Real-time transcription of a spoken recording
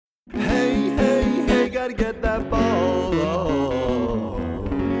gotta get that ball on.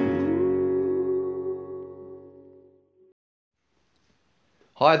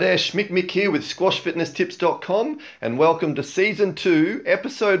 Hi there, Mick here with squashfitnesstips.com, and welcome to Season 2,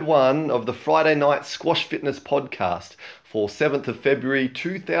 Episode 1 of the Friday Night Squash Fitness Podcast for 7th of February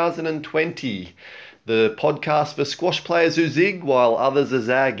 2020. The podcast for squash players who zig while others are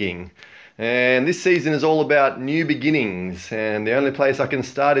zagging. And this season is all about new beginnings, and the only place I can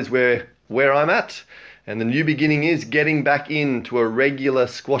start is where I'm at. And the new beginning is getting back into a regular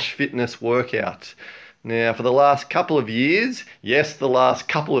squash fitness workout. Now, for the last couple of years,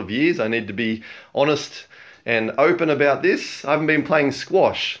 I need to be honest and open about this, I haven't been playing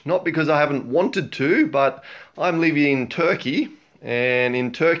squash. Not because I haven't wanted to, but I'm living in Turkey, and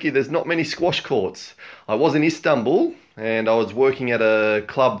in Turkey there's not many squash courts. I was in Istanbul, and I was working at a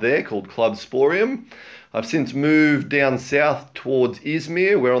club there called Club Sporium. I've since moved down south towards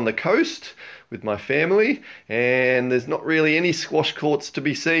Izmir. We're on the coast with my family, and there's not really any squash courts to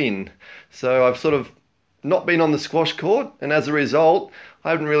be seen. So I've sort of not been on the squash court, and as a result,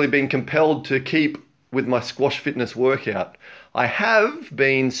 I haven't really been compelled to keep with my squash fitness workout. I have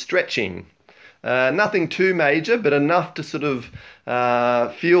been stretching. Nothing too major, but enough to sort of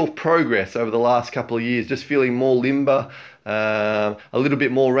feel progress over the last couple of years, just feeling more limber, a little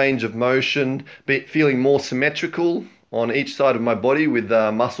bit more range of motion, feeling more symmetrical on each side of my body with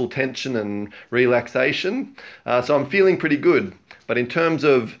muscle tension and relaxation. So I'm feeling pretty good. But in terms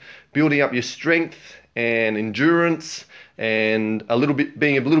of building up your strength and endurance and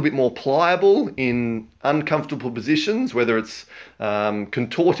being a little bit more pliable in uncomfortable positions, whether it's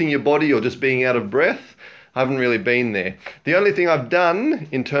contorting your body or just being out of breath, I haven't really been there. The only thing I've done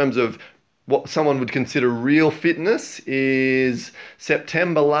in terms of what someone would consider real fitness is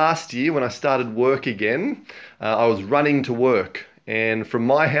September last year when I started work again. I was running to work. And from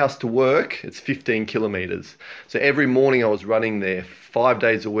my house to work, it's 15 kilometers. So every morning I was running there 5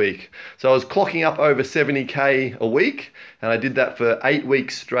 days a week. So I was clocking up over 70K a week, and I did that for 8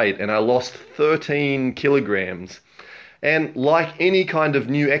 weeks straight, and I lost 13 kilograms. And like any kind of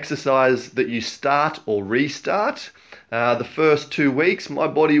new exercise that you start or restart, the first 2 weeks, my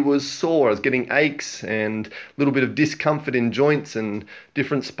body was sore. I was getting aches and a little bit of discomfort in joints and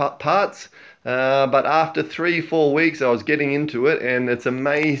different parts. But after 3-4 weeks, I was getting into it, and it's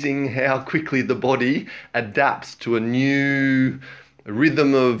amazing how quickly the body adapts to a new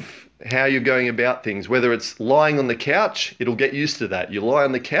rhythm of how you're going about things. Whether it's lying on the couch, it'll get used to that. You lie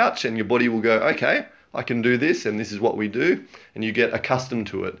on the couch and your body will go, okay, I can do this, and this is what we do, and you get accustomed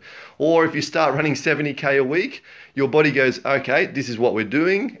to it. Or if you start running 70K a week, your body goes, okay, this is what we're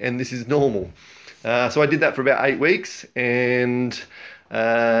doing, and this is normal. So I did that for about 8 weeks, and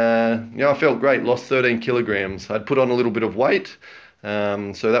I felt great, lost 13 kilograms. I'd put on a little bit of weight,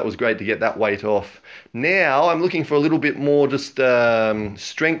 so that was great to get that weight off. Now I'm looking for a little bit more just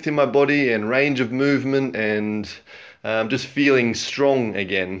strength in my body and range of movement, and just feeling strong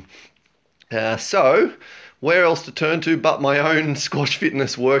again. So where else to turn to but my own squash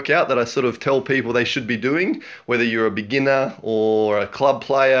fitness workout that I sort of tell people they should be doing, whether you're a beginner or a club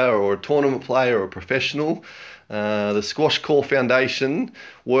player or a tournament player or a professional. The Squash Core Foundation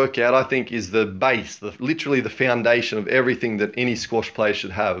workout, I think, is the base, literally the foundation of everything that any squash player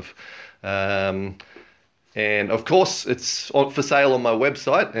should have. And of course, it's for sale on my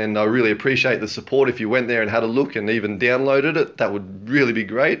website, and I really appreciate the support. If you went there and had a look and even downloaded it, that would really be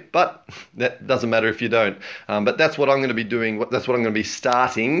great, but that doesn't matter if you don't. But that's what I'm going to be doing. That's what I'm going to be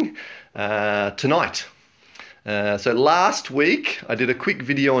starting tonight. So last week, I did a quick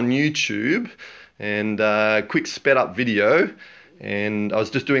video on YouTube, and a quick sped up video, and I was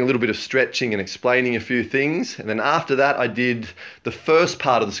just doing a little bit of stretching and explaining a few things. And then after that, I did the first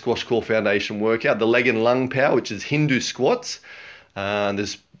part of the Squash Core Foundation workout, the leg and lung power, which is Hindu squats.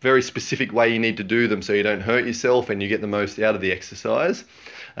 There's a very specific way you need to do them so you don't hurt yourself and you get the most out of the exercise.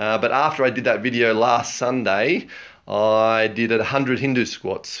 But after I did that video last Sunday, I did 100 Hindu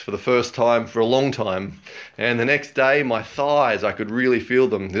squats for the first time for a long time. And the next day, my thighs, I could really feel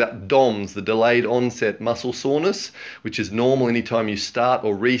them. That DOMS, the delayed onset muscle soreness, which is normal anytime you start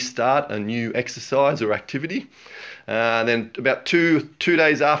or restart a new exercise or activity. Then about two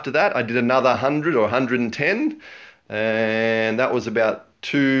days after that, I did another 100 or 110. And that was about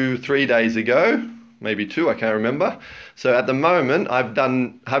 2-3 days ago. Maybe 2, I can't remember. So at the moment, I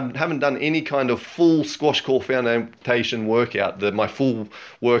haven't done any kind of full Squash Core Foundation workout, my full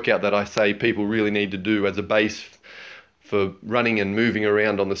workout that I say people really need to do as a base for running and moving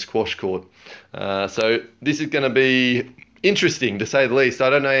around on the squash court. So this is going to be interesting, to say the least. I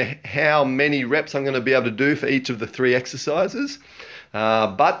don't know how many reps I'm going to be able to do for each of the 3 exercises,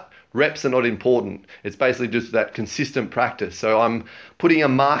 but reps are not important. It's basically just that consistent practice. So I'm putting a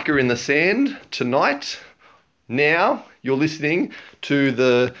marker in the sand tonight. Now you're listening to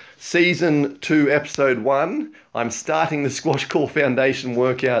the season 2, episode 1. I'm starting the Squash Core Foundation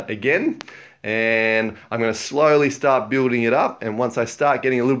workout again, and I'm going to slowly start building it up. And once I start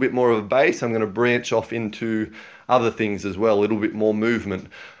getting a little bit more of a base, I'm going to branch off into other things as well, a little bit more movement.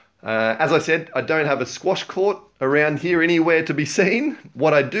 As I said, I don't have a squash court around here anywhere to be seen.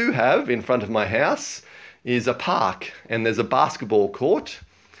 What I do have in front of my house is a park, and there's a basketball court,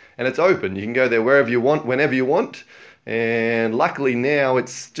 and it's open. You can go there wherever you want, whenever you want. And luckily now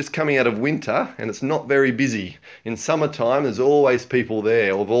it's just coming out of winter and it's not very busy. In summertime, there's always people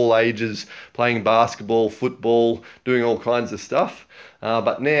there of all ages playing basketball, football, doing all kinds of stuff.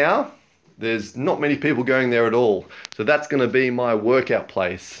 But now there's not many people going there at all. So that's going to be my workout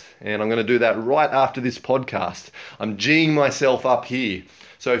place. And I'm going to do that right after this podcast. I'm G'ing myself up here.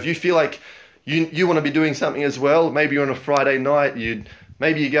 So if you feel like you want to be doing something as well, maybe you're on a Friday night,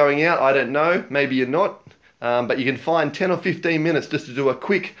 maybe you're going out, I don't know, maybe you're not. But you can find 10 or 15 minutes just to do a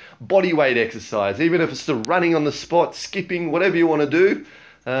quick body weight exercise. Even if it's the running on the spot, skipping, whatever you want to do,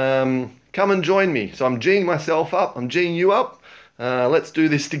 come and join me. So I'm G'ing myself up, I'm G'ing you up. Let's do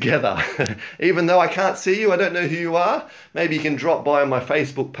this together. Even though I can't see you, I don't know who you are, maybe you can drop by on my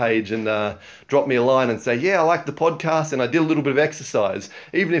Facebook page and drop me a line and say, yeah, I like the podcast and I did a little bit of exercise.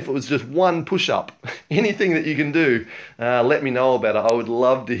 Even if it was just one push-up, anything that you can do, let me know about it. I would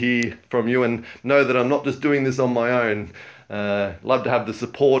love to hear from you and know that I'm not just doing this on my own. Love to have the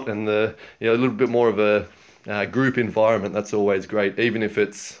support and a little bit more of a group environment. That's always great, even if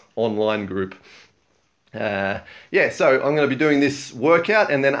it's online group. So I'm going to be doing this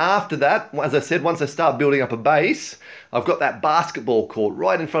workout, and then after that, as I said, once I start building up a base, I've got that basketball court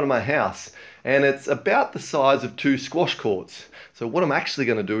right in front of my house, and it's about the size of 2 squash courts. So what I'm actually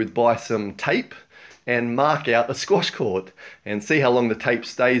going to do is buy some tape and mark out the squash court and see how long the tape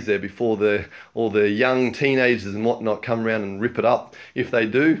stays there before all the young teenagers and whatnot come around and rip it up. If they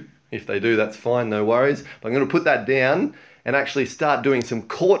do, that's fine, no worries. But I'm going to put that down and actually start doing some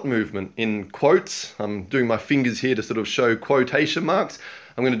court movement in quotes. I'm doing my fingers here to sort of show quotation marks.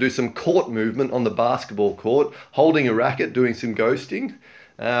 I'm going to do some court movement on the basketball court, holding a racket, doing some ghosting.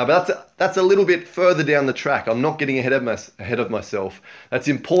 But that's a little bit further down the track. I'm not getting ahead of myself. That's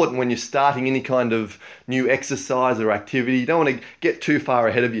important when you're starting any kind of new exercise or activity. You don't want to get too far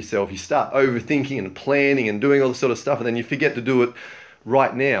ahead of yourself. You start overthinking and planning and doing all this sort of stuff, and then you forget to do it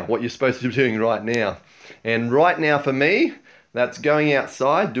right now, what you're supposed to be doing right now. And right now for me, that's going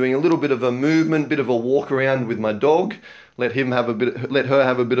outside, doing a little bit of a movement, bit of a walk around with my dog. Let her have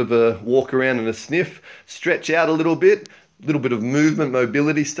a bit of a walk around and a sniff, stretch out a little bit of movement,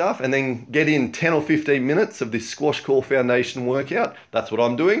 mobility stuff, and then get in 10 or 15 minutes of this Squash Core Foundation workout. That's what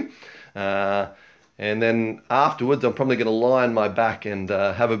I'm doing. And then afterwards, I'm probably going to lie on my back and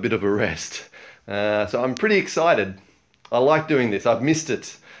have a bit of a rest. So I'm pretty excited. I like doing this. I've missed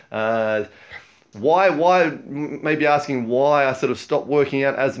it. Why, maybe asking why I sort of stopped working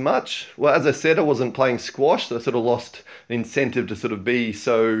out as much. Well, as I said, I wasn't playing squash, so I sort of lost the incentive to sort of be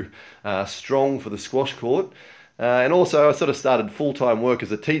so strong for the squash court. And also I sort of started full-time work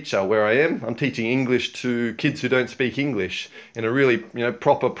as a teacher where I am. I'm teaching English to kids who don't speak English in a really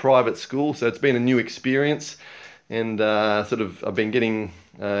proper private school. So it's been a new experience, and I've been getting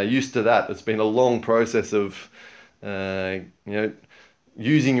used to that. It's been a long process of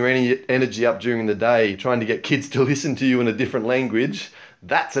using your energy up during the day, trying to get kids to listen to you in a different language.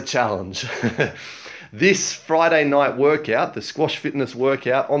 That's a challenge. This Friday night workout, the Squash Fitness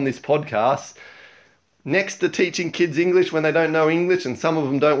workout on this podcast, next to teaching kids English when they don't know English and some of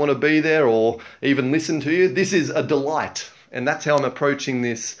them don't want to be there or even listen to you, this is a delight. And that's how I'm approaching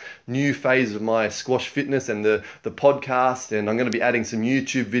this new phase of my squash fitness and the podcast. And I'm going to be adding some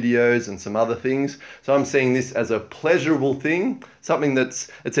YouTube videos and some other things. So I'm seeing this as a pleasurable thing, something it's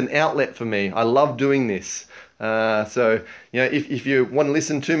an outlet for me. I love doing this. If you want to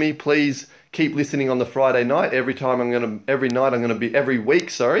listen to me, please keep listening on the Friday night. Every week, I'm going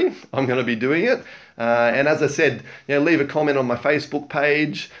to be doing it. And as I said, leave a comment on my Facebook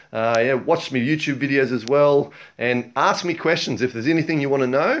page, watch me YouTube videos as well, and ask me questions if there's anything you want to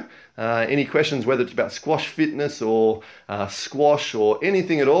know. Any questions, whether it's about squash fitness or squash or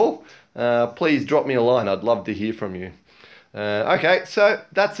anything at all, please drop me a line. I'd love to hear from you. Okay, so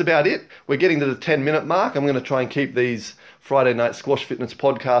that's about it. We're getting to the 10-minute mark. I'm going to try and keep these Friday night squash fitness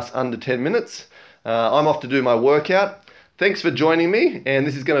podcasts under 10 minutes. I'm off to do my workout. Thanks for joining me, and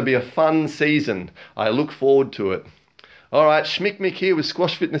this is going to be a fun season. I look forward to it. All right, Mick here with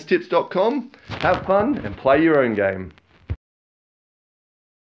squashfitnesstips.com. Have fun and play your own game.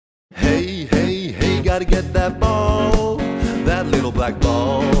 Hey, hey, hey, gotta get that ball, that little black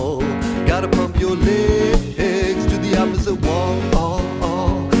ball. Gotta pump your legs to the opposite wall.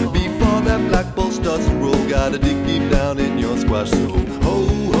 Before that black ball starts to roll, gotta dig deep down in your squash soul.